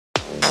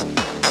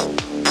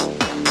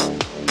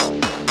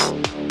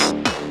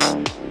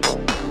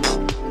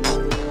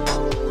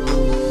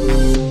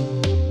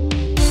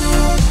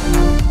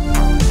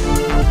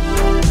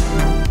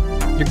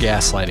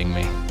gaslighting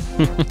me.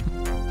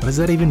 What does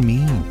that even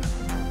mean?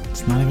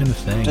 It's not even a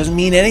thing. It doesn't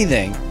mean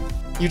anything.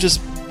 You just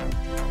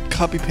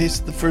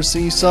copy-pasted the first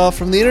thing you saw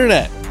from the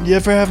internet. You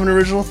ever have an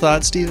original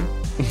thought, Steven?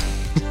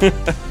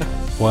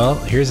 Well,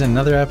 here's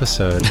another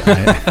episode.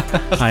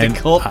 The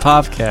Cult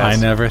Podcast. I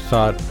never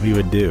thought we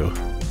would do.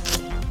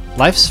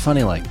 Life's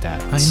funny like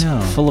that. It's I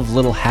know. Full of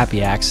little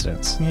happy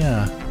accidents.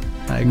 Yeah,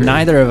 I agree.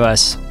 Neither of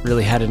us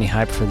really had any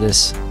hype for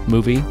this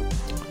movie.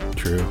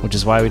 True. Which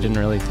is why we didn't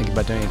really think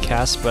about doing a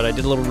cast, but I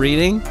did a little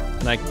reading,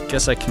 and I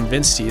guess I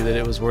convinced you that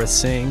it was worth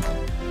seeing.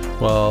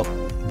 Well,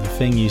 the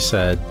thing you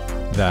said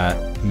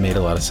that made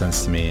a lot of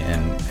sense to me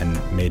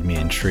and made me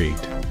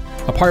intrigued,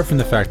 apart from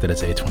the fact that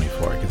it's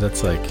A24, because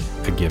that's like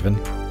a given,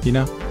 you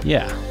know?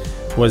 Yeah.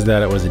 Was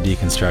that it was a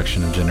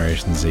deconstruction of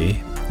Generation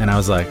Z. And I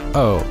was like,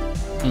 oh,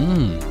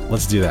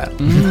 let's do that.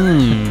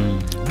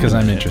 Because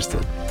I'm interested.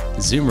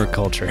 Zoomer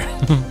culture.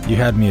 You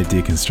had me at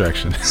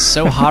deconstruction.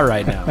 So hot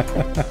right now.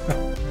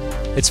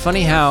 It's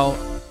funny how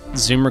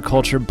Zoomer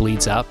culture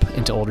bleeds up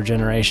into older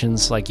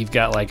generations. Like you've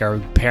got like our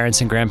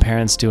parents and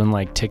grandparents doing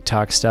like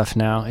TikTok stuff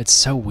now. It's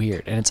so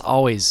weird. And it's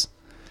always...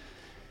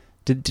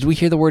 Did we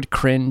hear the word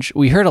cringe?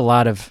 We heard a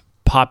lot of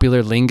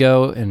popular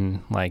lingo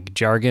and like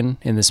jargon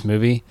in this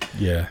movie.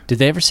 Yeah. Did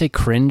they ever say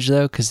cringe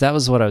though? Because that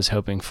was what I was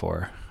hoping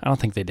for. I don't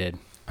think they did.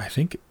 I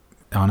think,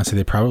 honestly,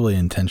 they probably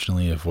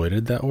intentionally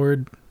avoided that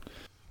word.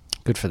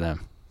 Good for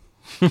them.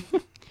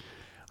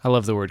 I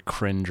love the word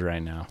cringe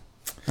right now.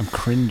 I'm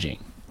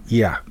cringing.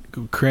 Yeah.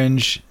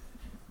 Cringe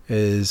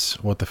is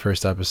what the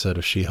first episode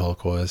of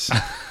She-Hulk was.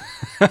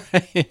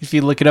 If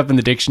you look it up in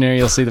the dictionary,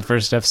 you'll see the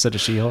first episode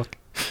of She-Hulk.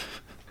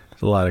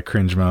 A lot of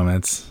cringe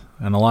moments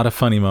and a lot of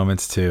funny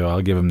moments too.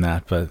 I'll give them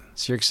that. But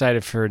so you're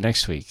excited for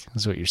next week,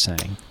 is what you're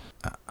saying.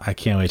 I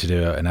can't wait to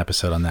do an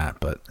episode on that.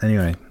 But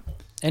anyway,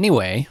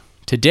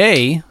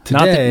 today.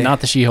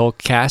 Not the She-Hulk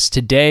cast.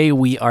 Today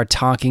we are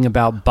talking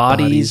about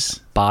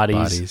bodies.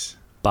 The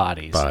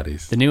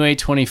new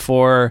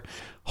A24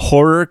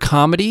 horror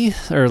comedy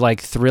or like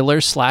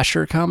thriller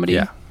slasher comedy.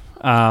 Yeah.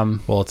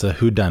 Well, it's a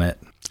whodunit.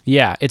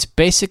 Yeah, it's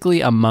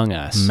basically Among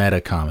Us. Meta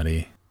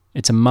comedy.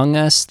 It's Among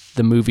Us,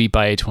 the movie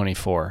by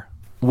A24,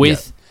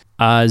 with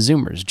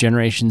Zoomers,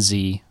 Generation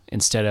Z,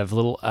 instead of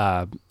little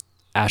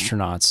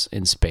astronauts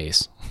in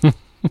space.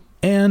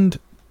 And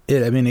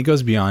it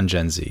goes beyond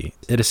Gen Z.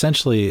 It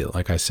essentially,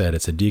 like I said,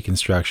 it's a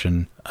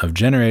deconstruction of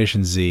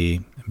Generation Z,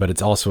 but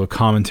it's also a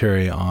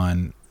commentary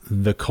on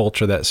the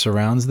culture that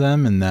surrounds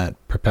them and that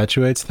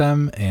perpetuates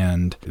them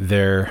and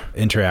their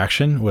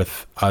interaction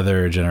with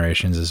other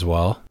generations as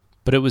well.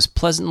 But it was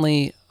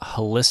pleasantly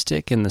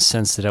holistic in the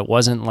sense that it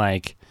wasn't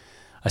like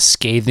a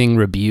scathing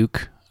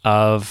rebuke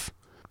of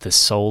the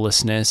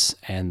soullessness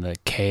and the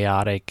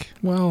chaotic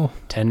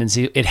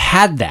tendency. It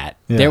had that.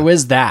 Yeah. There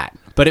was that.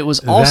 But it was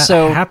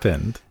also... That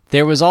happened.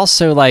 There was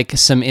also like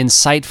some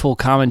insightful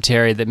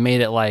commentary that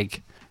made it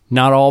like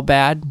not all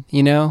bad,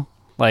 you know?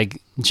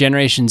 Like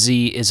Generation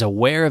Z is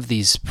aware of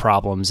these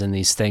problems and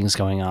these things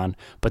going on,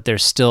 but they're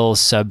still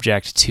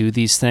subject to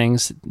these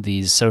things,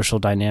 these social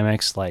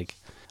dynamics, like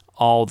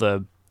all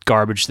the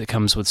garbage that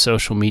comes with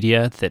social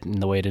media that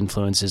in the way it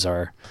influences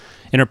our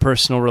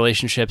interpersonal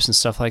relationships and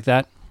stuff like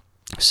that.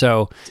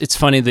 So it's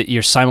funny that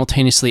you're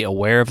simultaneously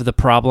aware of the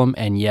problem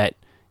and yet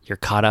you're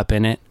caught up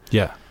in it.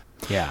 Yeah.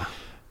 Yeah.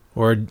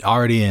 We're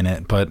already in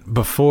it. But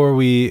before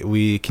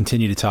we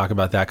continue to talk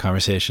about that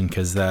conversation,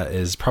 because that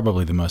is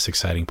probably the most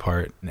exciting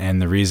part,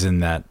 and the reason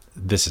that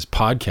this is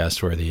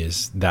podcast worthy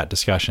is that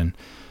discussion,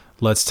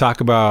 let's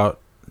talk about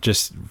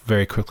just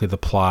very quickly the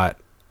plot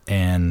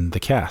and the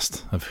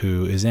cast of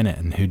who is in it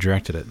and who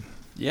directed it.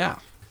 Yeah.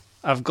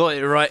 I've got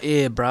it right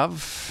here,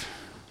 bruv.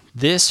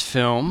 This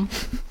film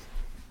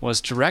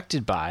was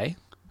directed by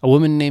a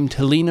woman named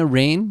Halina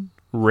Reijn.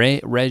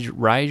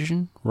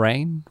 Reijn.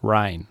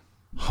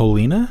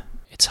 Halina?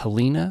 It's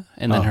Halina,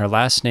 and then her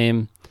last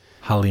name...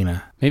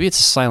 Halina. Maybe it's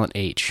a silent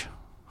H.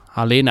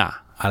 Halina.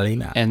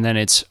 And then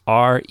it's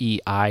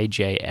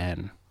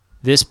Reijn.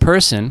 This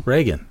person...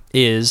 Reagan.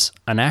 ...is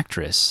an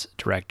actress,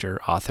 director,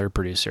 author,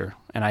 producer.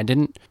 And I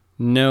didn't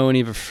know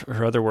any of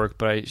her other work,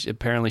 but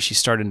apparently she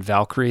starred in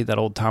Valkyrie, that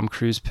old Tom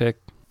Cruise pick.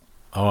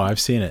 Oh, I've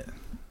seen it.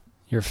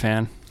 You're a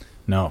fan?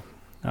 No.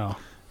 Oh.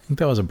 I think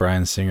that was a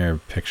Bryan Singer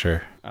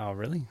picture. Oh,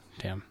 really?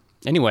 Damn.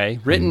 Anyway,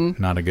 written...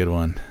 Not a good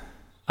one.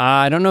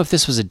 I don't know if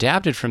this was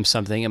adapted from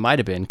something. It might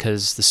have been,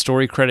 because the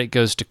story credit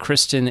goes to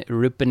Kristen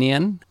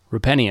Rupenian.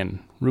 But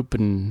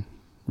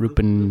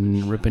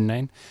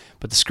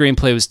the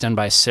screenplay was done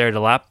by Sarah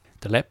Delep.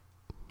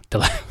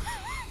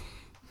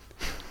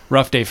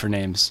 Rough day for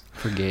names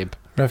for Gabe.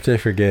 Rough day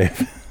for Gabe.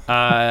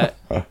 Yeah,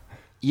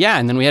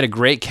 and then we had a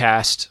great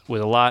cast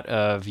with a lot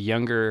of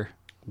younger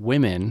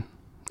women,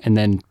 and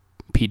then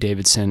Pete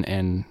Davidson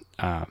and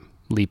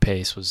Lee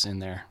Pace was in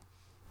there.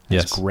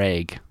 Yes.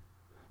 Greg.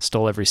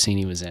 Stole every scene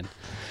he was in.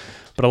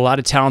 But a lot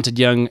of talented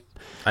young...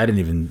 I didn't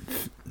even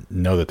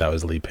know that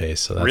was Lee Pace,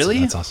 so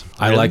that's awesome.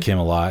 Really? I like him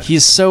a lot.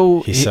 He's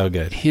so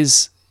good.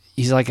 He's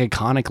like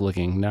iconic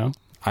looking, no?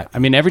 I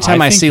mean, every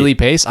time I see Lee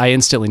Pace, I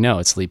instantly know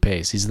it's Lee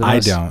Pace. He's the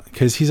most... I don't,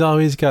 because he's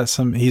always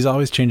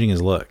changing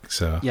his look.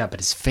 So yeah, but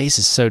his face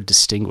is so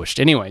distinguished.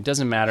 Anyway, it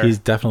doesn't matter. He's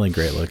definitely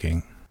great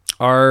looking.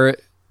 Our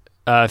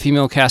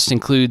female cast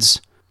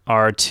includes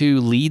our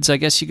 2 leads, I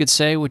guess you could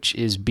say, which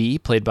is B,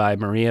 played by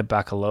Maria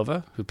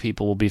Bakalova, who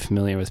people will be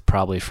familiar with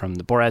probably from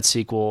the Borat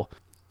sequel,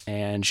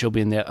 and she'll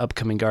be in the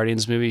upcoming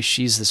Guardians movie.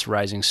 She's this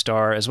rising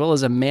star, as well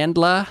as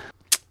Amandla.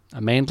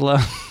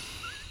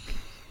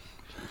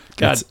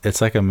 God. It's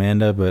like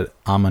Amanda, but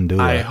Amandula.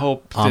 I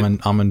hope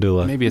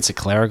Amandula. Maybe it's a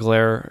clerical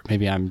error.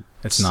 Maybe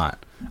It's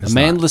not.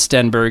 Amandla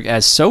Stenberg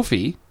as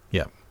Sophie.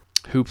 Yeah.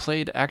 Who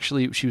played,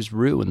 actually, she was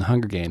Rue in the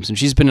Hunger Games, and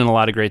she's been in a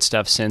lot of great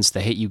stuff since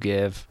The Hate U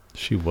Give.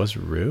 She was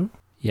Rue?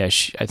 Yeah,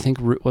 I think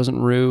wasn't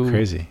Rue.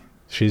 Crazy.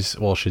 She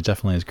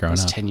definitely has grown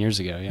up. 10 years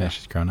ago, yeah. Yeah,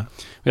 she's grown up.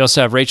 We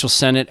also have Rachel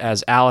Sennett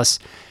as Alice,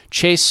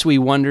 Chase Sweet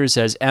Wonders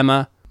as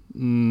Emma.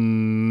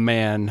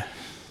 Man,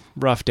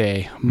 rough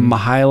day.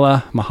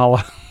 Mahala.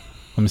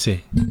 Let me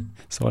see.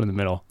 It's the one in the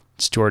middle.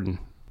 It's Jordan.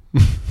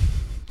 You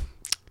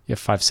have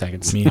 5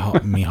 seconds.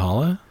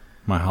 Mihala?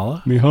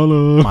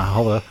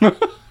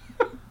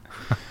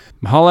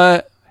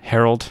 Mahala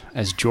Harold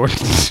as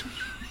Jordan.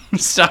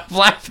 Stop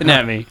laughing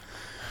at me.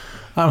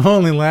 I'm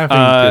only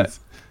laughing.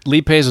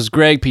 Lee Pace was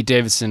Greg. Pete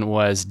Davidson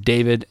was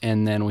David.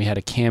 And then we had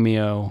a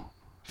cameo,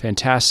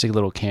 fantastic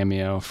little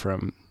cameo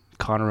from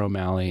Connor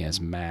O'Malley as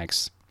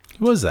Max.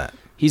 Who was that?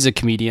 He's a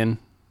comedian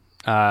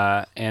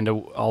and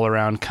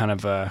all-around kind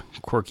of a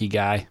quirky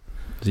guy.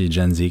 Is he a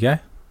Gen Z guy?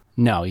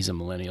 No, he's a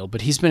millennial.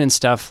 But he's been in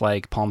stuff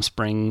like Palm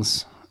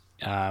Springs.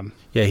 Yeah,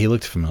 he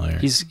looked familiar.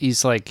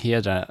 He's like, he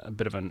had a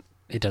bit of an...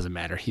 It doesn't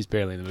matter. He's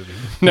barely in the movie.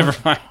 Never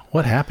mind.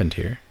 What happened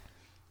here?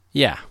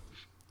 Yeah.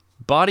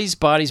 Bodies.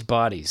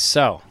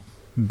 So...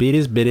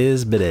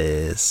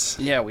 Bitties.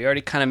 Yeah, we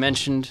already kind of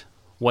mentioned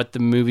what the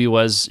movie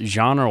was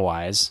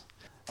genre-wise.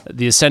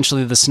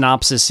 Essentially, the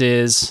synopsis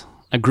is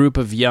a group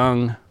of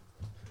young,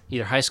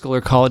 either high school or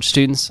college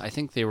students, I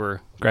think they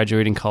were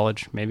graduating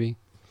college, maybe,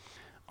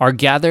 are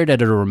gathered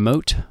at a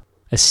remote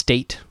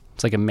estate.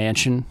 It's like a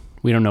mansion.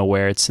 We don't know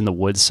where. It's in the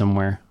woods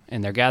somewhere.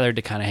 And they're gathered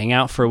to kind of hang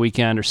out for a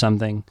weekend or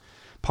something.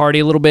 Party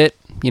a little bit,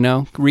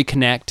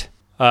 reconnect.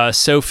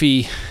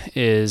 Sophie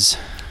is...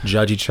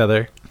 Judge each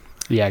other.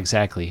 Yeah,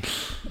 exactly.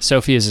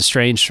 Sophie is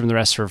estranged from the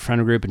rest of her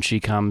friend group, and she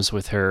comes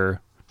with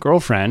her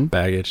girlfriend,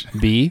 baggage,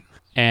 B.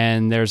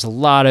 And there's a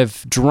lot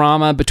of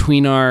drama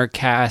between our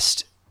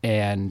cast,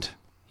 and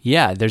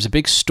yeah, there's a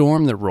big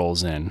storm that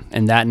rolls in.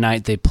 And that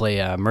night they play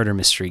a murder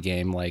mystery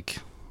game, like,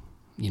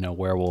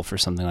 Werewolf or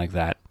something like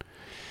that,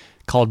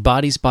 called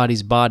Bodies.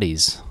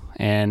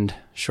 And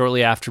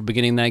shortly after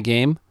beginning that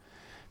game,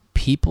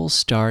 people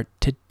start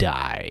to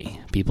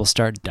die. People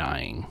start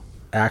dying.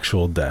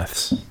 Actual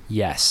deaths.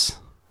 Yes.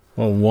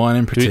 Well, one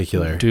in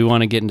particular. Do we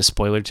want to get into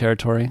spoiler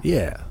territory?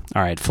 Yeah.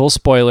 All right, full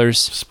spoilers.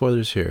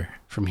 Spoilers here.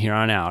 From here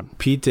on out.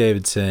 Pete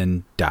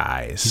Davidson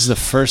dies. He's the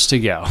first to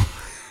go.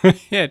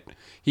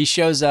 He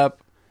shows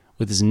up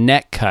with his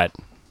neck cut.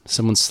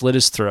 Someone slit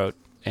his throat,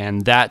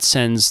 and that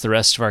sends the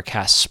rest of our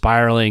cast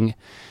spiraling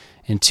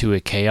into a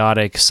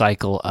chaotic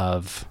cycle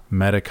of...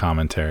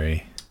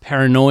 meta-commentary.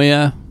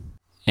 Paranoia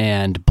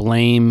and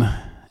blame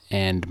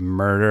and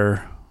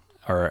murder,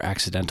 or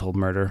accidental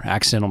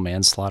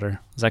manslaughter.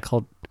 Is that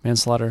called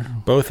manslaughter?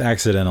 Both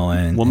accidental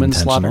and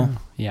womanslaughter.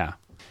 Yeah.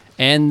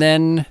 And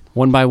then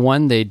one by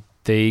one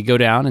they go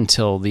down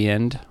until the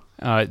end.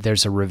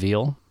 There's a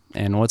reveal.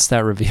 And what's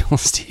that reveal,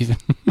 Stephen?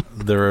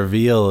 The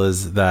reveal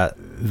is that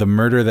the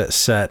murder that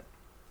set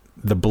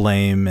the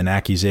blame and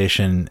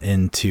accusation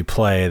into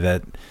play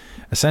that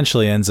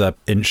essentially ends up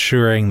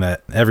ensuring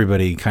that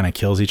everybody kind of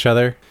kills each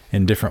other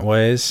in different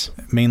ways,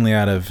 mainly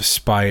out of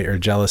spite or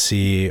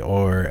jealousy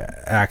or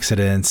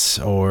accidents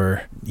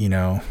or,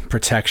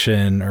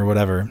 protection or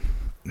whatever.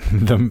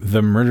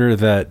 The murder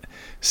that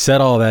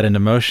set all that into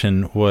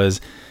motion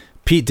was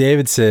Pete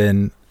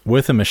Davidson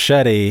with a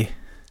machete.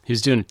 He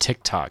was doing a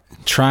TikTok.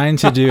 Trying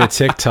to do a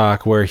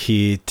TikTok where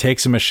he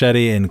takes a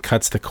machete and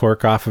cuts the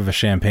cork off of a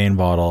champagne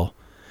bottle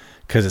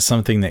because it's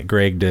something that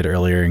Greg did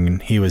earlier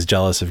and he was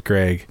jealous of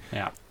Greg.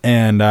 Yeah.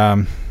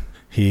 And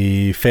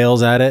he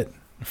fails at it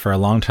for a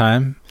long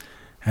time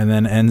and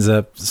then ends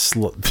up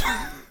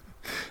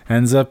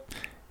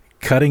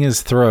cutting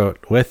his throat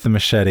with the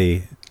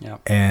machete.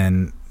 Yep.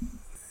 And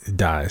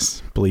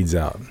dies, bleeds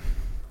out.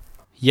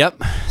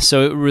 Yep.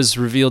 So it was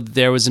revealed that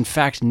there was in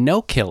fact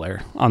no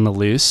killer on the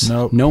loose.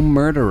 Nope. No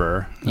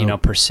murderer,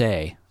 per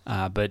se.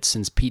 But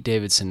since Pete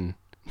Davidson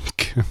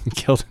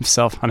killed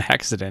himself on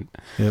accident,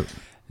 yep,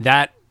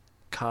 that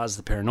caused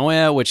the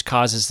paranoia, which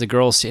causes the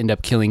girls to end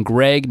up killing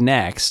Greg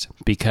next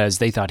because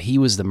they thought he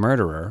was the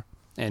murderer.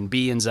 And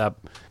B ends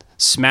up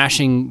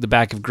smashing the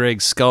back of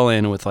Greg's skull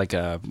in with like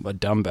a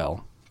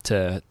dumbbell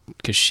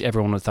because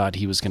everyone thought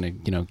he was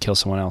going to, kill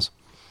someone else.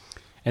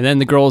 And then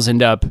the girls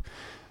end up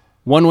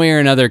one way or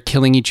another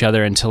killing each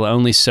other until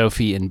only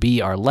Sophie and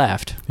B are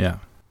left. Yeah.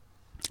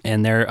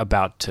 And they're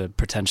about to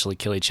potentially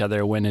kill each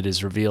other when it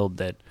is revealed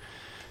that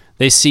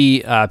they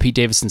see Pete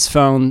Davidson's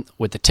phone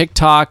with the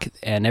TikTok,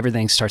 and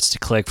everything starts to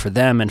click for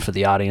them and for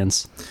the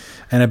audience.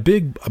 And a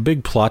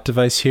big plot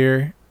device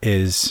here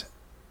is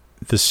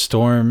the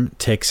storm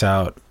takes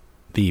out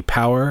the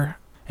power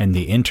and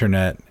the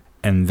internet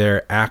and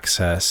their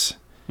access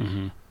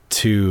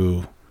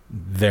to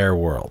their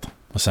world,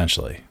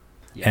 essentially.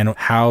 Yeah. And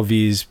how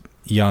these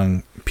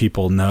young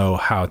people know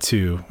how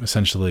to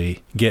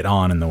essentially get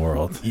on in the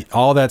world.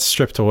 All that's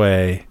stripped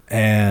away,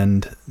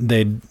 and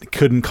they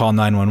couldn't call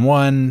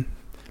 911.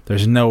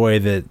 There's no way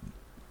that,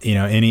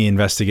 any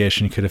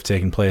investigation could have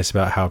taken place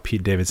about how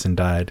Pete Davidson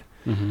died.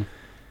 Mm-hmm.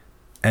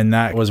 And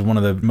that was one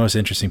of the most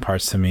interesting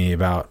parts to me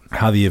about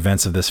how the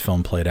events of this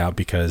film played out,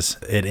 because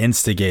it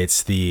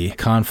instigates the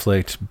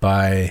conflict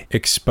by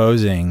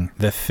exposing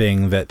the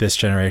thing that this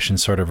generation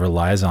sort of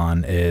relies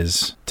on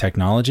is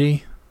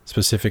technology,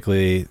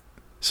 specifically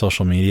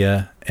social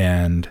media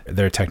and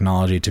their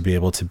technology to be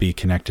able to be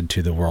connected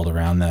to the world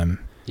around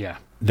them. Yeah.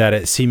 That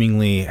it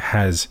seemingly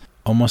has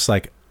almost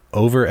like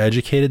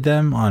overeducated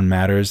them on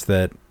matters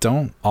that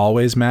don't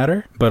always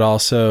matter, but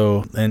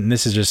also, and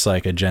this is just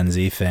like a Gen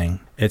Z thing,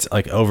 it's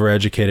like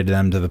overeducated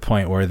them to the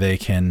point where they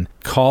can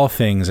call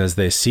things as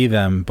they see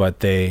them, but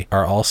they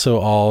are also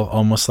all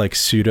almost like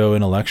pseudo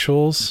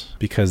intellectuals,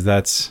 because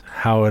that's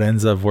how it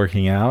ends up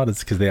working out.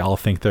 It's because they all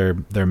think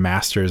they're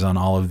masters on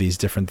all of these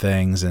different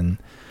things, and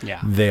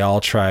they all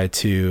try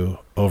to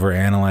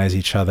overanalyze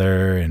each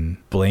other and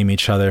blame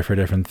each other for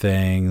different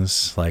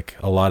things. Like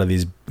a lot of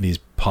these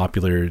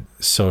popular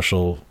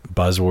social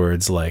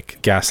buzzwords like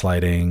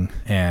gaslighting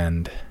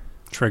and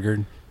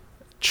triggering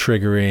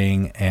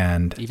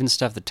and even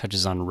stuff that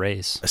touches on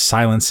race.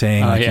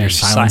 Silencing, you're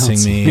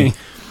silencing me.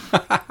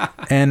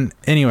 And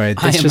anyway,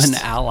 I am an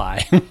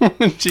ally.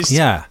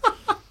 Yeah.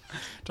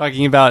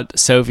 Talking about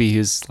Sophie,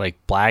 who's like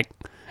black.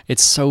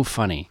 It's so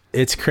funny.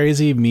 It's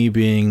crazy me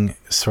being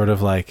sort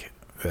of like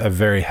a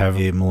very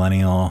heavy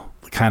millennial,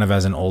 kind of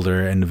as an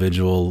older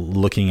individual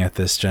looking at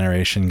this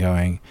generation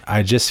going,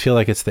 I just feel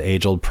like it's the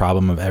age-old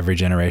problem of every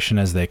generation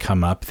as they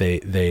come up.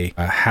 They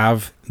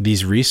have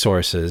these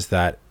resources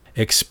that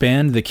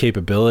expand the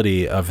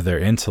capability of their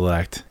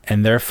intellect,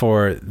 and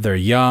therefore they're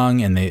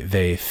young and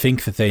they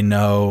think that they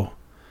know,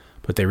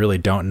 but they really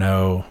don't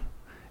know,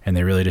 and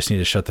they really just need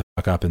to shut the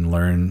fuck up and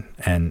learn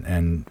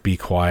and be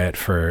quiet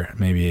for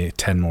maybe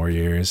 10 more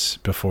years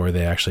before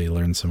they actually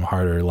learn some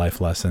harder life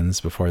lessons,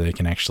 before they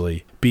can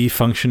actually be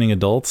functioning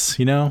adults,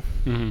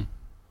 Mm-hmm.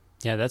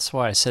 Yeah, that's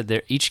why I said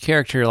that each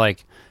character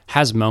like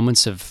has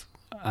moments of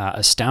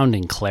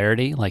astounding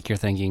clarity. Like you're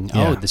thinking,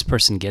 oh, this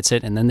person gets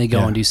it, and then they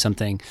go and do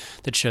something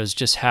that shows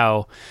just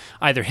how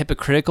either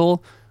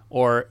hypocritical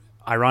or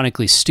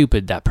ironically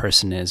stupid that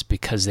person is,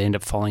 because they end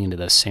up falling into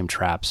those same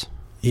traps.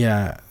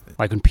 Yeah.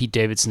 Like when Pete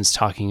Davidson's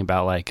talking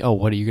about like, oh,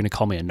 what are you going to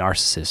call me, a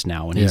narcissist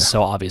now? When he's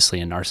so obviously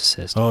a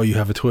narcissist. Oh, you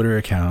have a Twitter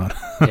account.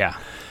 Yeah.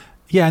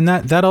 Yeah, and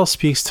that all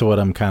speaks to what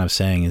I'm kind of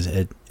saying is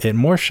it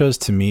more shows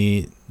to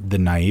me the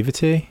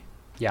naivete.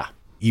 Yeah.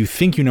 You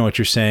think you know what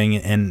you're saying,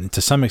 and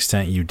to some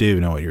extent you do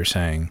know what you're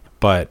saying,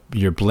 but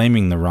you're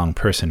blaming the wrong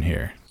person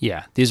here.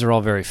 Yeah, these are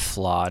all very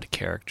flawed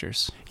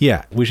characters.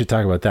 Yeah, we should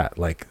talk about that.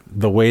 Like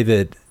the way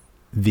that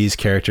these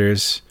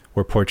characters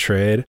were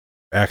portrayed,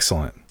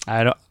 excellent.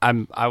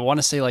 I want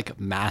to say like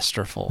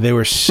masterful. They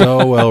were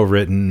so well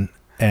written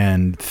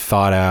and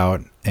thought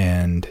out,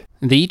 and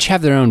they each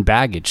have their own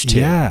baggage too.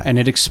 Yeah. And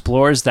it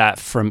explores that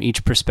from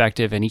each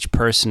perspective, and each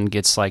person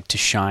gets like to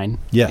shine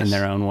in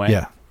their own way.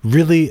 Yeah.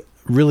 Really,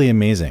 really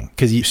amazing.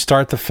 Because you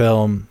start the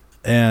film,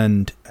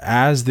 and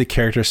as the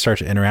characters start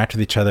to interact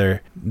with each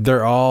other,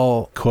 they're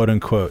all quote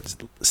unquote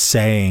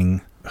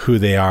saying who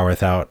they are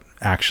without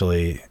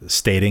actually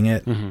stating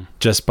it,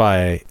 just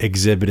by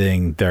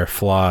exhibiting their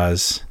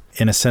flaws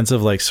in a sense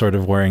of like sort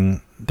of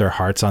wearing their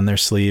hearts on their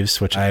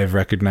sleeves, which I've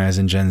recognized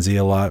in Gen Z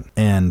a lot,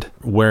 and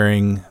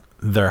wearing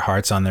their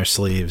hearts on their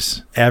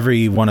sleeves.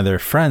 Every one of their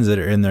friends that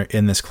are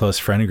in this close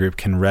friend group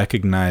can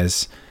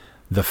recognize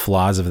the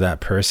flaws of that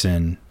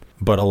person,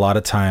 but a lot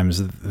of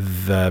times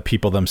the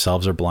people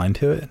themselves are blind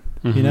to it,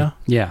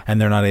 Yeah.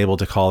 And they're not able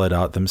to call it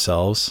out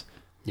themselves.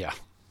 Yeah.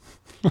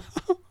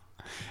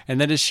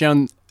 And that is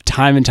shown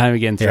time and time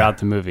again throughout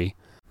the movie.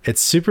 It's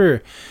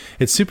super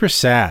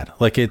sad.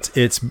 Like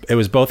it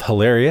was both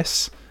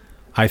hilarious.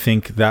 I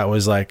think that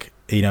was like,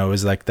 it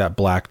was like that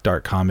black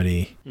dark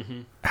comedy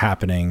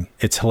happening.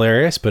 It's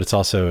hilarious, but it's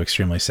also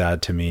extremely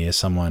sad to me as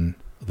someone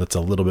that's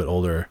a little bit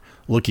older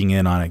looking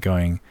in on it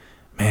going,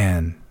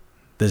 man,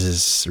 this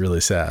is really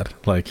sad.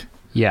 Like,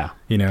 yeah.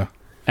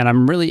 And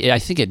I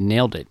think it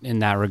nailed it in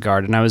that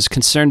regard. And I was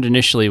concerned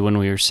initially when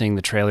we were seeing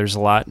the trailers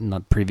a lot in the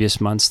previous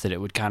months that it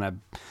would kind of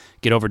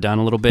get overdone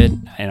a little bit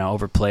and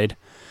overplayed.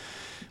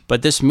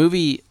 But this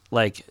movie,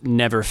 like,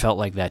 never felt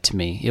like that to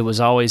me. It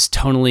was always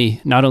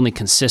tonally not only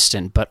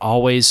consistent, but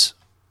always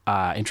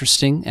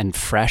interesting and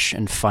fresh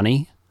and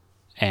funny.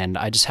 And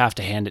I just have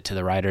to hand it to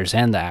the writers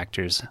and the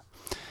actors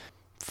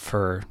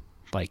for,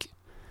 like,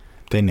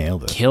 they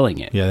nailed it. Killing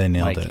it. Yeah, they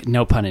nailed it.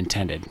 No pun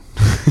intended.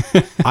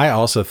 I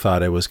also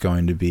thought it was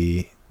going to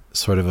be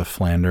sort of a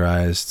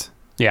Flanderized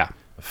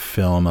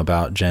film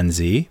about Gen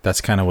Z.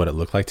 That's kind of what it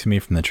looked like to me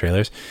from the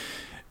trailers.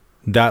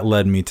 That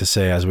led me to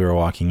say, as we were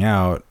walking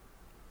out,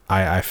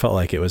 I felt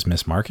like it was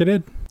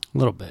mismarketed. A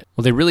little bit.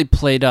 Well, they really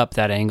played up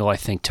that angle, I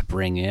think, to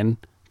bring in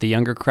the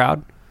younger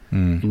crowd.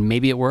 And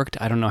maybe it worked.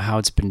 I don't know how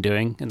it's been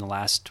doing in the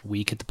last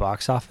week at the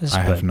box office. I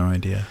have no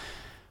idea.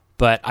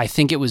 But I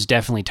think it was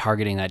definitely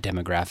targeting that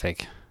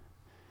demographic.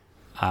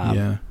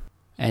 And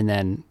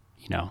then,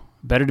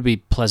 better to be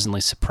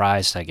pleasantly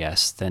surprised, I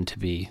guess, than to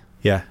be...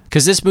 Yeah.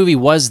 Because this movie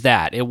was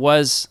that. It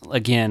was,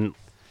 again,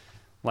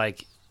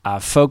 like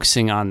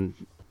focusing on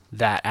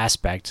that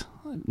aspect,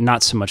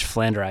 not so much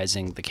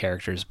flanderizing the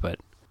characters, but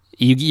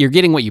you're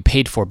getting what you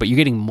paid for, but you're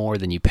getting more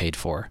than you paid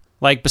for.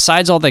 Like,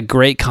 besides all that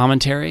great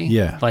commentary,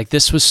 like,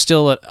 this was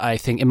still, I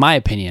think, in my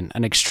opinion,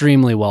 an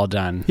extremely well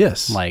done,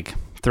 like,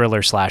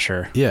 thriller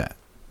slasher. Yeah.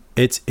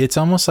 It's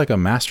almost like a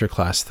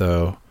masterclass,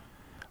 though,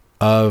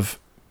 of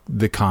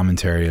the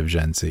commentary of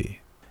Gen Z.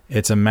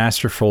 It's a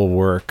masterful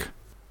work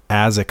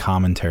as a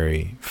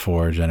commentary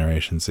for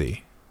Generation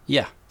Z.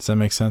 Yeah. Does that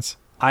make sense?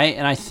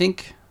 I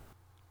think,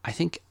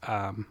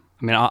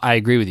 I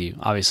agree with you,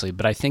 obviously,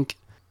 but I think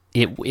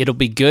it'll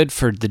be good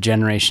for the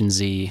Generation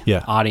Z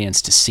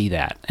audience to see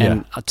that.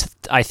 And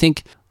I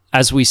think,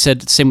 as we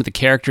said, same with the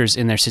characters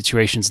in their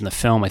situations in the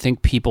film, I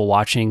think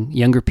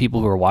younger people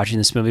who are watching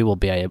this movie will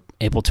be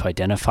able to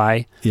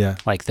identify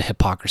like the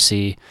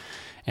hypocrisy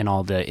and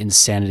all the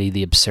insanity,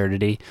 the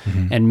absurdity,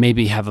 and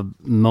maybe have a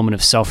moment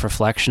of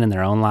self-reflection in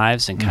their own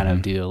lives and kind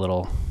of do a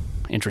little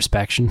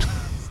introspection.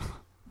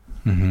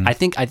 I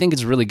think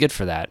it's really good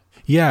for that.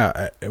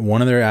 Yeah,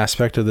 one other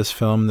aspect of this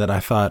film that I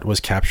thought was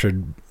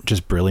captured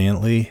just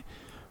brilliantly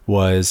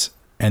was,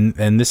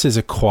 and this is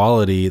a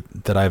quality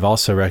that I've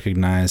also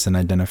recognized and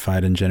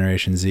identified in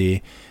Generation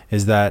Z,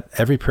 is that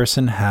every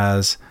person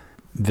has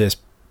this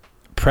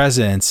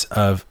presence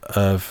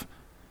of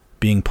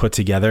being put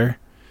together,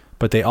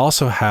 but they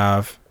also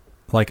have,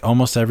 like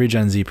almost every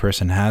Gen Z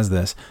person has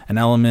this, an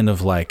element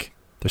of like,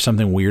 there's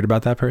something weird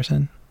about that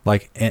person,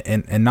 like,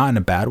 and not in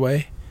a bad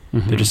way.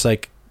 They're just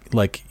like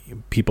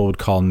people would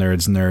call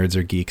nerds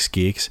or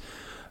geeks.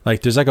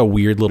 Like, there's like a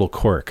weird little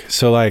quirk.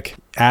 So like,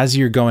 as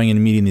you're going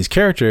and meeting these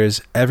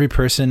characters, every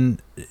person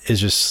is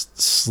just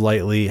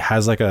slightly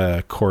has like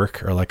a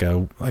quirk or like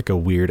a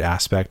weird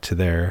aspect to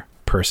their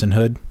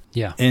personhood.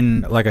 Yeah.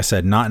 In, like I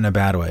said, not in a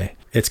bad way.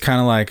 It's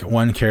kind of like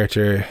one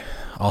character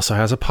also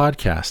has a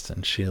podcast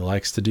and she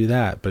likes to do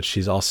that, but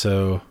she's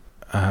also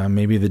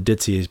maybe the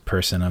ditzy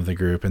person of the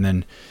group. And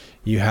then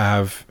you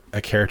have a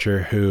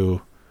character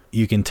who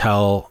you can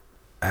tell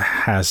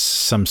has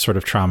some sort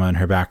of trauma in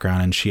her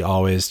background, and she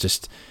always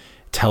just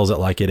tells it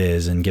like it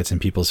is and gets in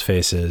people's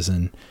faces,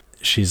 and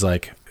she's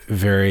like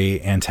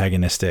very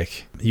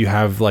antagonistic. You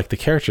have like the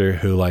character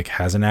who like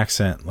has an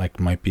accent,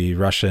 like might be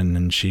Russian,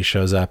 and she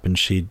shows up and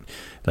she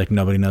like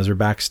nobody knows her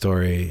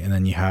backstory. And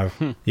then you have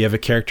a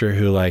character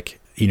who like,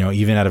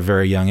 even at a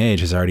very young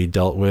age has already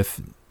dealt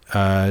with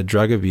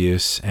drug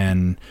abuse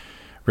and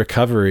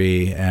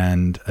recovery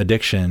and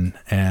addiction,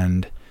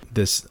 and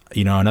this,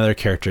 another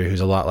character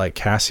who's a lot like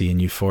Cassie in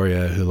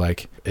Euphoria, who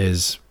like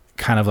is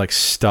kind of like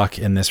stuck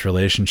in this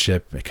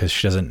relationship because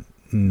she doesn't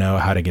know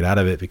how to get out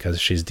of it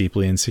because she's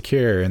deeply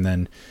insecure. And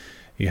then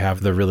you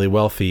have the really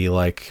wealthy,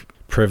 like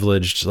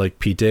privileged, like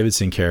Pete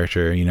Davidson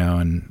character,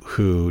 and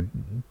who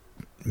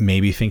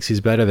maybe thinks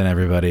he's better than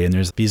everybody. And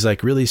there's these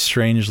like really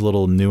strange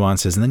little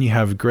nuances. And then you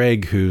have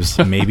Greg, who's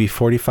maybe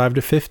 45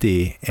 to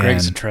 50.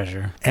 Greg's a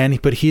treasure.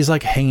 But he's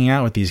like hanging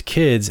out with these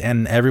kids,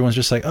 and everyone's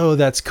just like, oh,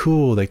 that's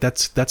cool. Like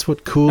that's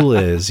what cool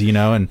is,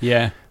 and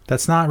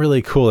that's not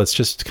really cool. It's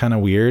just kind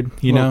of weird,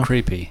 a little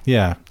creepy.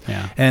 Yeah.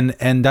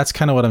 And that's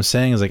kind of what I'm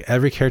saying is like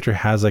every character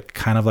has like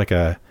kind of like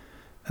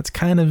that's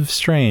kind of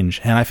strange.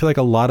 And I feel like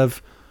a lot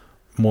of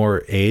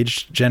more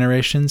aged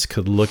generations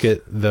could look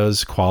at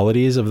those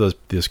qualities of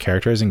those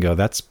characters and go,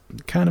 that's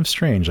kind of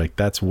strange. Like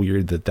that's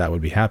weird that would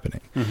be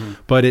happening.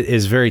 But it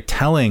is very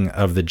telling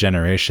of the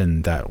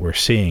generation that we're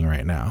seeing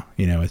right now,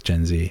 with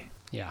Gen Z.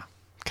 Yeah.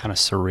 Kind of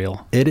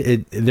surreal.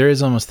 There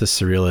is almost the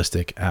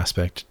surrealistic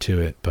aspect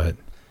to it, but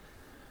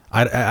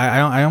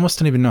I almost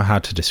don't even know how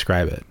to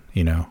describe it,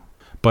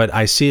 but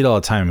I see it all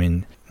the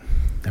time.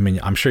 I mean,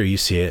 I'm sure you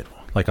see it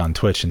like on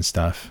Twitch and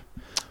stuff,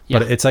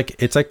 but it's like,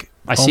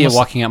 I see it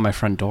walking out my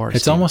front door.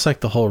 It's almost like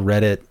the whole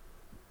Reddit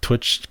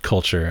Twitch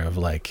culture of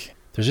like,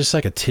 there's just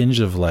like a tinge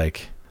of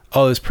like,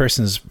 oh, this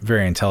person's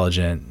very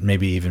intelligent,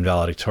 maybe even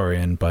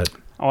valedictorian, but...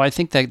 Oh, I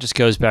think that just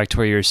goes back to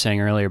what you were saying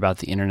earlier about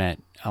the internet.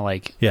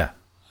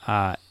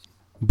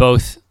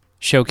 Both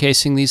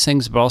showcasing these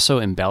things, but also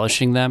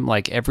embellishing them.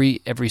 Like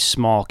every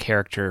small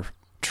character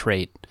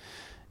trait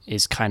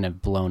is kind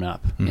of blown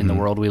up in the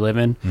world we live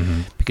in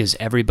because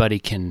everybody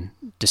can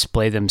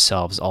display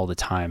themselves all the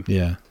time.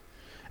 Yeah.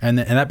 And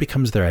that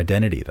becomes their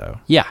identity, though.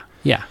 Yeah.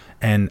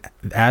 And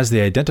as they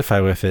identify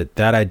with it,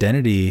 that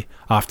identity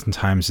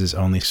oftentimes is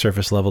only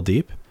surface level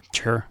deep.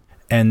 Sure.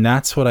 And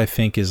that's what I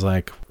think is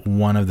like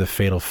one of the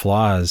fatal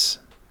flaws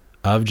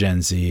of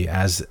Gen Z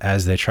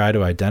as they try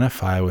to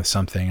identify with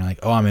something like,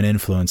 oh, I'm an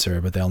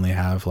influencer, but they only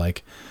have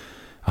like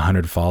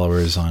 100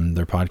 followers on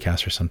their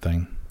podcast or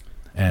something.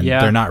 And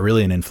Yeah. they're not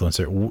really an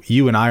influencer.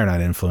 You and I are not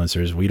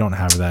influencers. We don't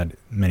have that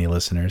many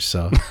listeners.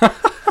 So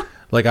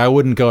like, I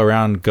wouldn't go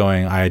around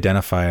going, I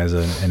identify as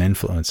an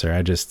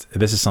influencer.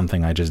 This is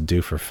something I just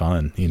do for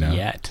fun, you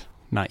know?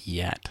 Not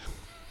yet.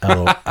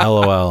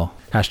 LOL.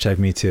 Hashtag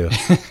me too.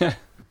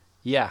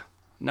 Yeah.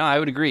 No, I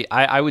would agree.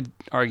 I would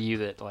argue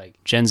that like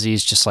Gen Z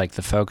is just like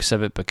the focus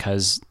of it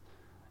because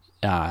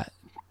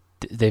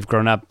they've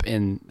grown up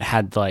and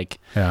had like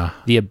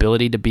the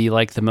ability to be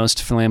like the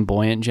most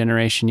flamboyant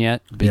generation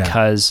yet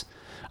because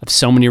of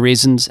so many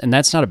reasons, and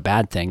that's not a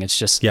bad thing. It's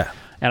just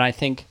and I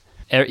think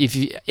if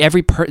you,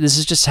 this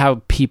is just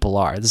how people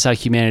are. This is how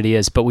humanity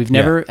is. But we've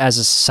never, as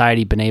a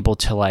society, been able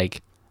to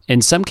like,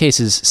 in some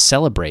cases,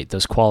 celebrate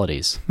those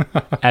qualities.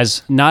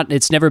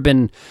 It's never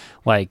been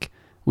like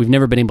we've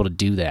never been able to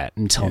do that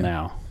until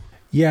now.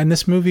 Yeah, and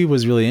this movie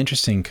was really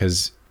interesting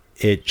because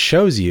it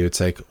shows you, it's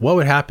like, what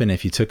would happen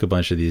if you took a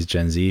bunch of these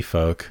Gen Z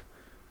folk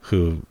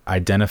who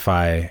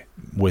identify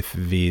with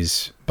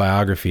these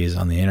biographies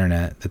on the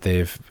internet that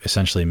they've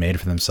essentially made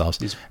for themselves.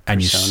 These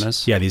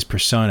personas. These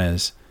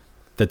personas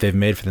that they've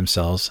made for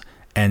themselves,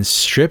 and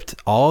stripped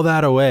all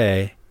that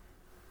away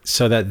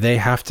so that they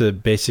have to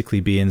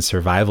basically be in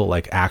survival,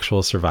 like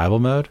actual survival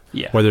mode,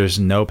 where there's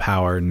no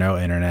power, no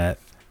internet,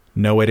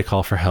 no way to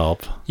call for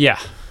help. Yeah.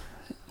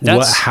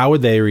 How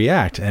would they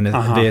react? And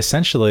they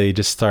essentially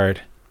just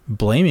start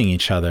blaming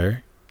each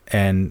other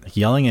and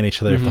yelling at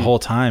each other the whole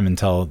time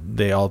until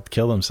they all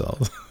kill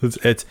themselves.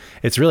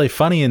 It's really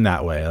funny in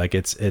that way. Like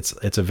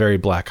it's a very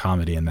black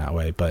comedy in that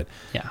way, but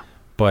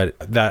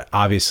that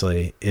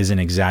obviously is an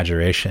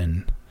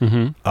exaggeration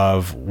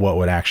of what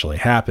would actually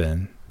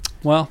happen.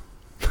 Well,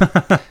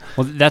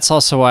 that's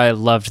also why I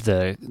loved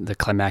the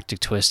climactic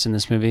twist in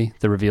this movie,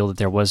 the reveal that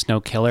there was no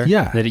killer.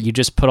 Yeah. That you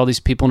just put all these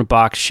people in a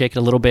box, shake it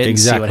a little bit, and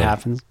see what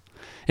happens.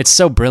 It's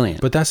so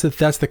brilliant. But that's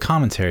the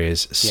commentary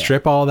is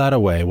strip all that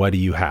away. What do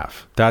you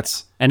have?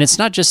 And it's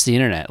not just the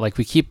internet. Like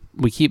we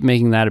keep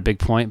making that a big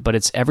point, but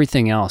it's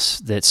everything else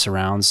that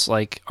surrounds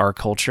like our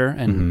culture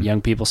and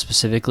young people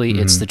specifically.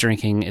 It's the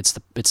drinking, it's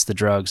the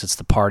drugs, it's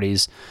the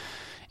parties,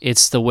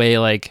 it's the way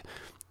like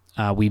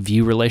we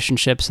view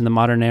relationships in the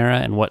modern era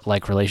and what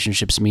like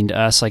relationships mean to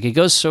us. Like it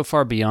goes so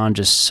far beyond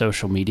just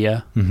social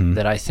media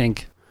that I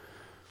think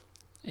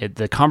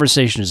the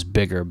conversation is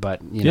bigger, but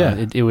you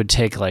know, it would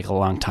take like a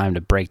long time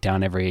to break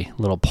down every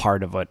little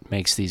part of what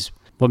makes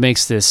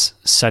this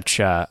such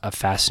a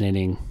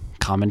fascinating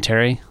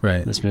commentary,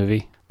 right? This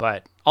movie,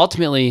 but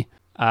ultimately,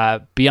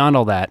 beyond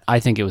all that, I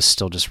think it was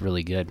still just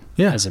really good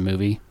as a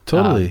movie.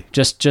 Totally.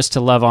 Just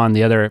to love on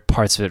the other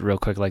parts of it real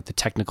quick, like the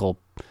technical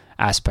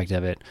aspect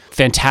of it,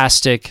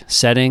 fantastic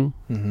setting,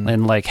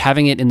 and like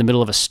having it in the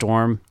middle of a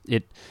storm,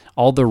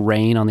 all the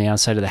rain on the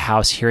outside of the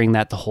house, hearing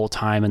that the whole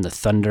time, and the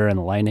thunder and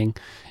the lightning,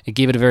 it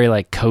gave it a very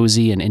like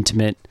cozy and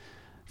intimate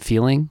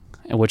feeling,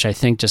 which I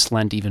think just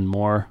lent even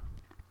more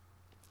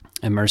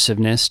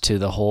immersiveness to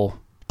the whole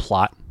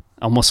plot,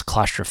 almost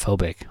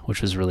claustrophobic,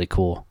 which was really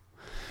cool.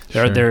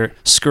 They're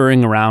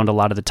scurrying around a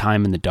lot of the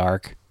time in the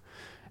dark,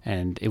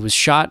 and it was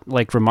shot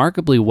like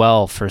remarkably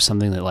well for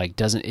something that like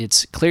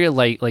it's clear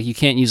light, like you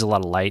can't use a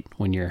lot of light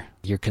when your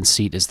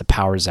conceit is the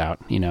power's out,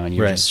 you know, and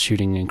you're just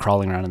shooting and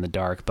crawling around in the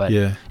dark, but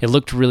it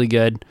looked really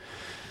good.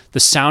 The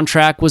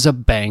soundtrack was a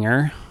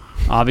banger,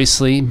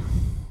 obviously,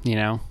 you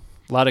know,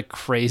 a lot of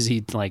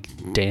crazy like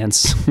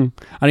dance. I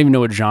don't even know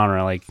what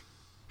genre, like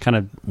kind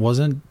of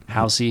wasn't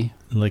housey,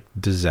 like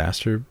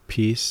Disaster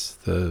Piece,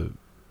 the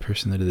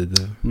person that did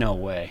no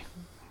way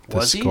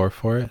the score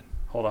for it.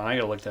 Hold on, I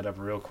gotta look that up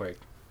real quick.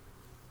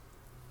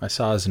 I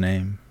saw his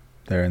name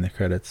there in the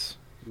credits.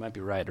 You might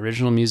be right.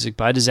 Original music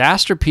by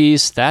Disaster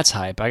Piece. That's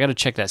hype. I got to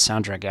check that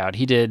soundtrack out.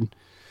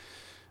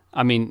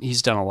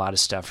 He's done a lot of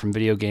stuff from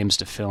video games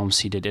to films.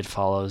 He did It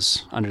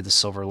Follows, Under the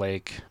Silver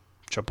Lake,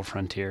 Triple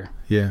Frontier.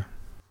 Yeah.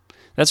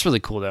 That's really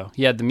cool though.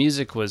 Yeah, the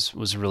music was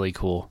really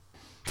cool.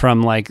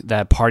 From like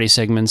that party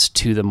segments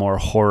to the more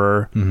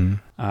horror.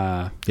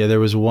 There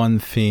was one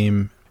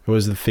theme. It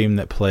was the theme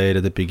that played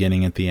at the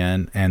beginning, at the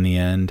end, and the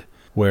end,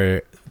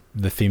 where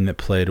the theme that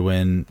played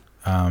when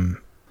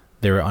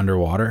they were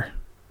underwater.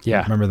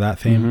 Yeah. Remember that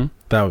theme?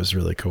 That was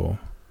really cool.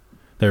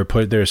 They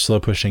were slow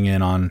pushing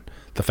in on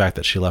the fact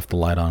that she left the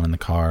light on in the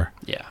car.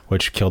 Yeah.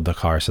 Which killed the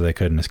car, so they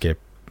couldn't escape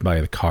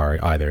by the car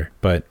either.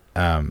 But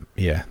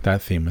that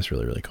theme was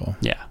really, really cool.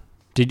 Yeah.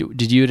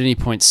 Did you at any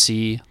point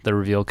see the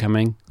reveal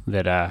coming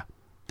that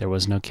there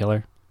was no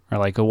killer? Or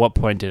like at what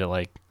point did it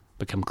like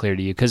become clear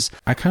to you? Because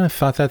I kind of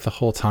thought that the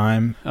whole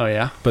time. Oh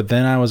yeah. But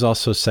then I was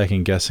also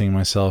second guessing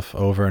myself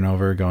over and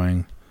over,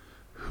 going,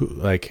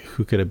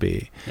 who could it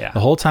be? Yeah. The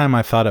whole time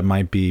I thought it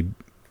might be,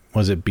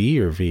 was it B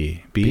or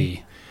V?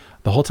 B.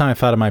 The whole time I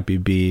thought it might be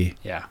B.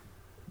 Yeah.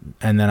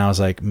 And then I was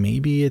like,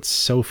 maybe it's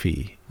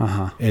Sophie.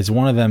 It's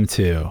one of them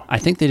too. I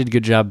think they did a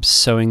good job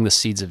sowing the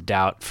seeds of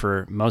doubt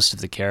for most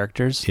of the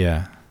characters.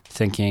 Yeah.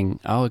 Thinking,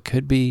 oh, it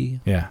could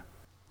be. Yeah.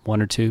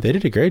 One or two. They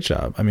did a great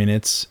job. I mean,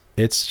 it's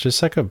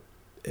just like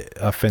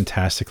a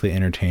fantastically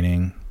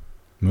entertaining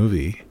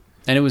movie.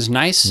 And it was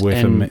nice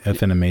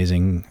with an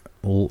amazing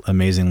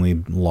amazingly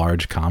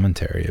large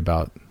commentary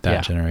about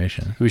that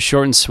generation. It was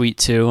short and sweet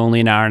too, only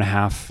an hour and a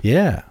half.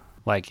 Yeah.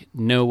 Like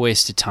no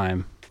wasted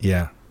time.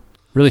 Yeah.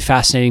 Really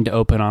fascinating to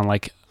open on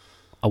like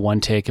a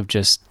one take of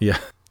just Yeah.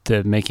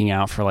 the making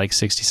out for like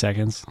 60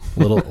 seconds.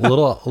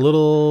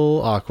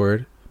 little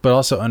awkward, but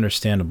also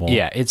understandable.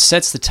 Yeah, it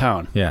sets the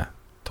tone. Yeah,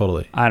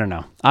 totally. I don't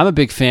know. I'm a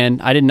big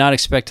fan. I did not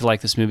expect to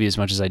like this movie as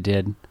much as I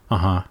did.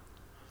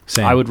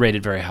 Same. I would rate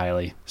it very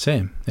highly.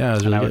 Same. Yeah, it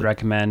was really and I good. would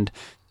recommend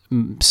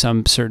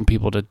some certain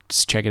people to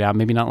check it out.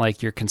 Maybe not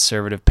like your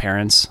conservative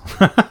parents,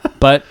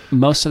 but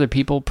most other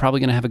people probably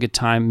going to have a good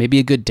time. Maybe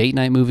a good date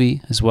night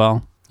movie as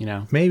well. You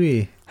know,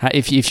 maybe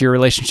if your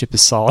relationship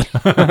is solid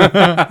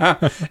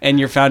and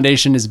your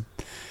foundation is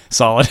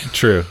solid.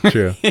 True.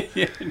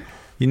 Yeah.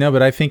 You know,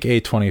 but I think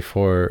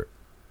A24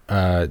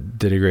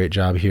 did a great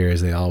job here,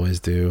 as they always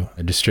do,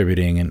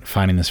 distributing and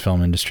finding this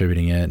film and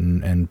distributing it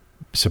and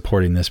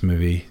supporting this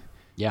movie.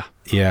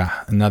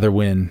 Yeah, another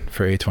win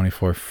for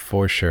A24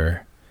 for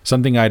sure.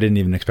 Something I didn't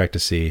even expect to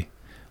see,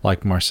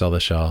 like Marcel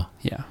the Shell.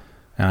 Yeah.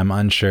 And I'm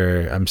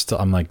unsure.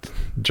 I'm like,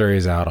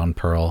 jury's out on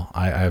Pearl.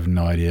 I have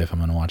no idea if I'm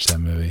going to watch that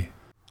movie.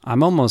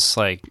 I'm almost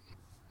like,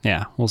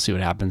 yeah, we'll see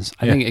what happens.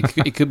 I think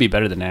it could be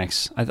better than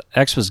X.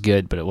 X was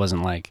good, but it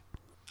wasn't like,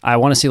 I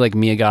want to see like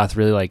Mia Goth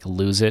really like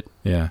lose it.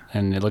 Yeah.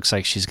 And it looks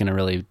like she's going to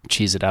really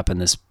cheese it up in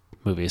this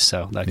movie.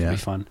 So that could be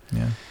fun.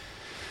 Yeah.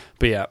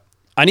 But yeah,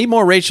 I need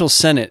more Rachel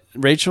Sennett.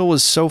 Rachel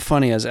was so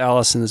funny as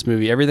Alice in this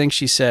movie. Everything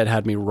she said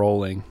had me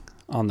rolling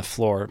on the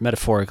floor,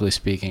 metaphorically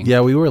speaking.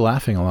 Yeah, we were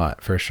laughing a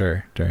lot for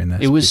sure during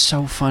this. It was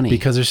so funny.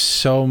 Because there's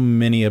so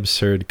many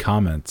absurd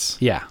comments.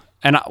 Yeah.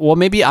 And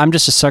maybe I'm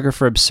just a sucker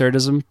for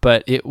absurdism,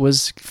 but it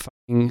was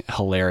fucking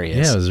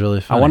hilarious. Yeah, it was really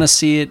funny. I want to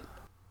see it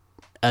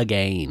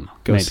again.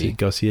 Go see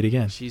it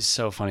again. She's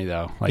so funny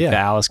though. Like the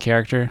Alice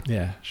character.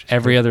 Yeah.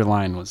 Every other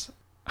line was...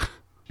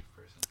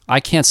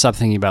 I can't stop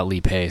thinking about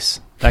Lee Pace.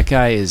 That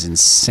guy is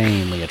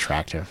insanely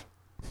attractive.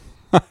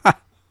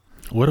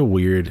 What a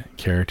weird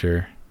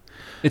character.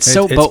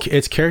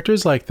 It's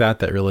characters like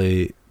that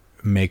really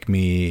make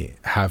me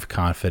have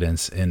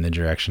confidence in the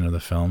direction of the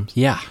films.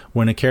 Yeah.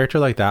 When a character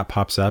like that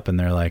pops up and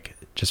they're like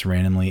just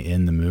randomly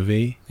in the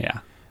movie. Yeah.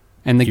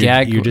 And the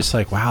gag, you're just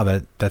like,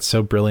 wow, that's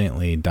so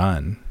brilliantly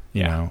done.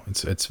 You know,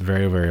 it's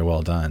very, very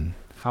well done.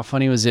 How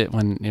funny was it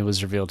when it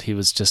was revealed he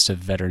was just a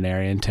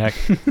veterinarian tech,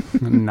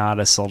 not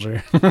a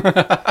soldier?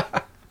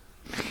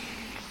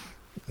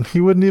 He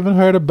wouldn't even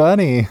hurt a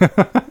bunny.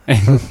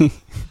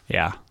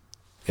 Yeah.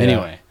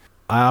 Anyway.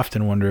 I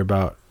often wonder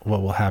about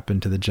what will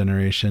happen to the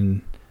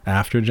generation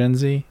after Gen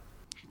Z.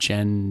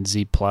 Gen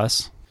Z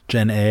plus.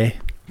 Gen A.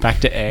 Back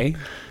to A.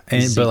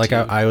 But like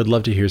I would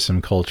love to hear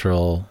some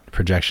cultural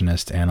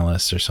projectionist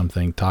analysts or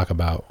something talk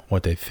about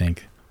what they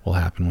think will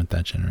happen with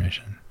that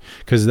generation.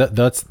 Because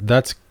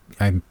that's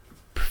I'm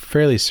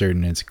fairly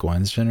certain it's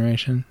Gwen's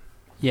generation.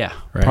 Yeah.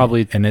 Right?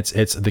 Probably. And it's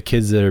the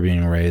kids that are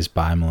being raised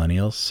by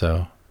millennials.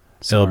 So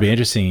it'll be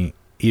interesting,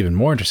 even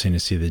more interesting to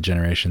see the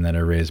generation that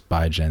are raised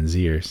by Gen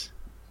Zers.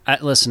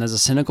 Listen, as a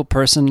cynical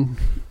person,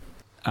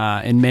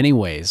 in many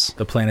ways,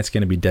 the planet's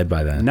going to be dead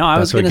by then. No, I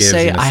was going to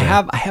say I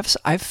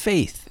have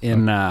faith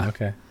in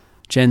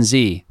Gen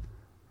Z,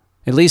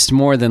 at least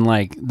more than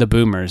like the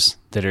boomers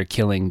that are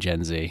killing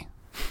Gen Z.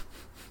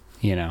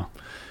 You know,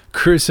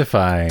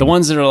 crucifying the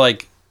ones that are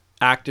like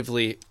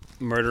actively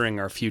murdering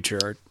our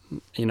future.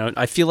 You know,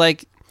 I feel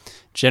like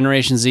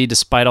Generation Z,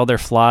 despite all their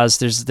flaws,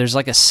 there's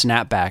like a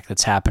snapback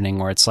that's happening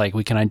where it's like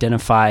we can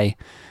identify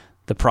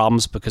the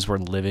problems because we're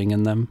living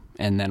in them,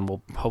 and then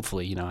we'll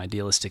hopefully, you know,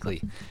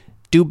 idealistically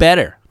do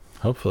better.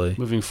 Hopefully.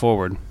 Moving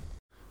forward.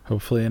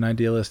 Hopefully and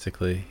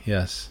idealistically,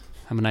 yes.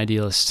 I'm an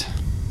idealist.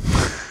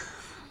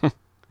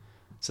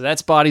 So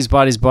that's Bodies.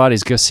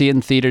 Go see it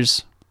in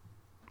theaters.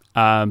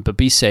 But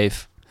be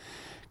safe,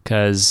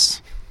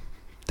 because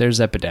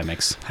there's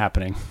epidemics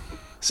happening.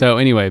 So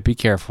anyway, be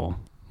careful,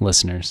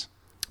 listeners.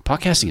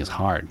 Podcasting is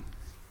hard.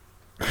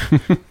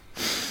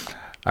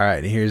 All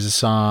right, here's a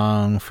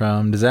song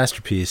from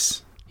Disaster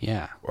Piece.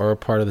 Yeah. Or a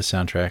part of the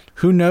soundtrack.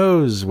 Who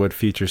knows what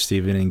feature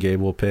Steven and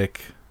Gabe will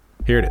pick?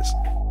 Here it is.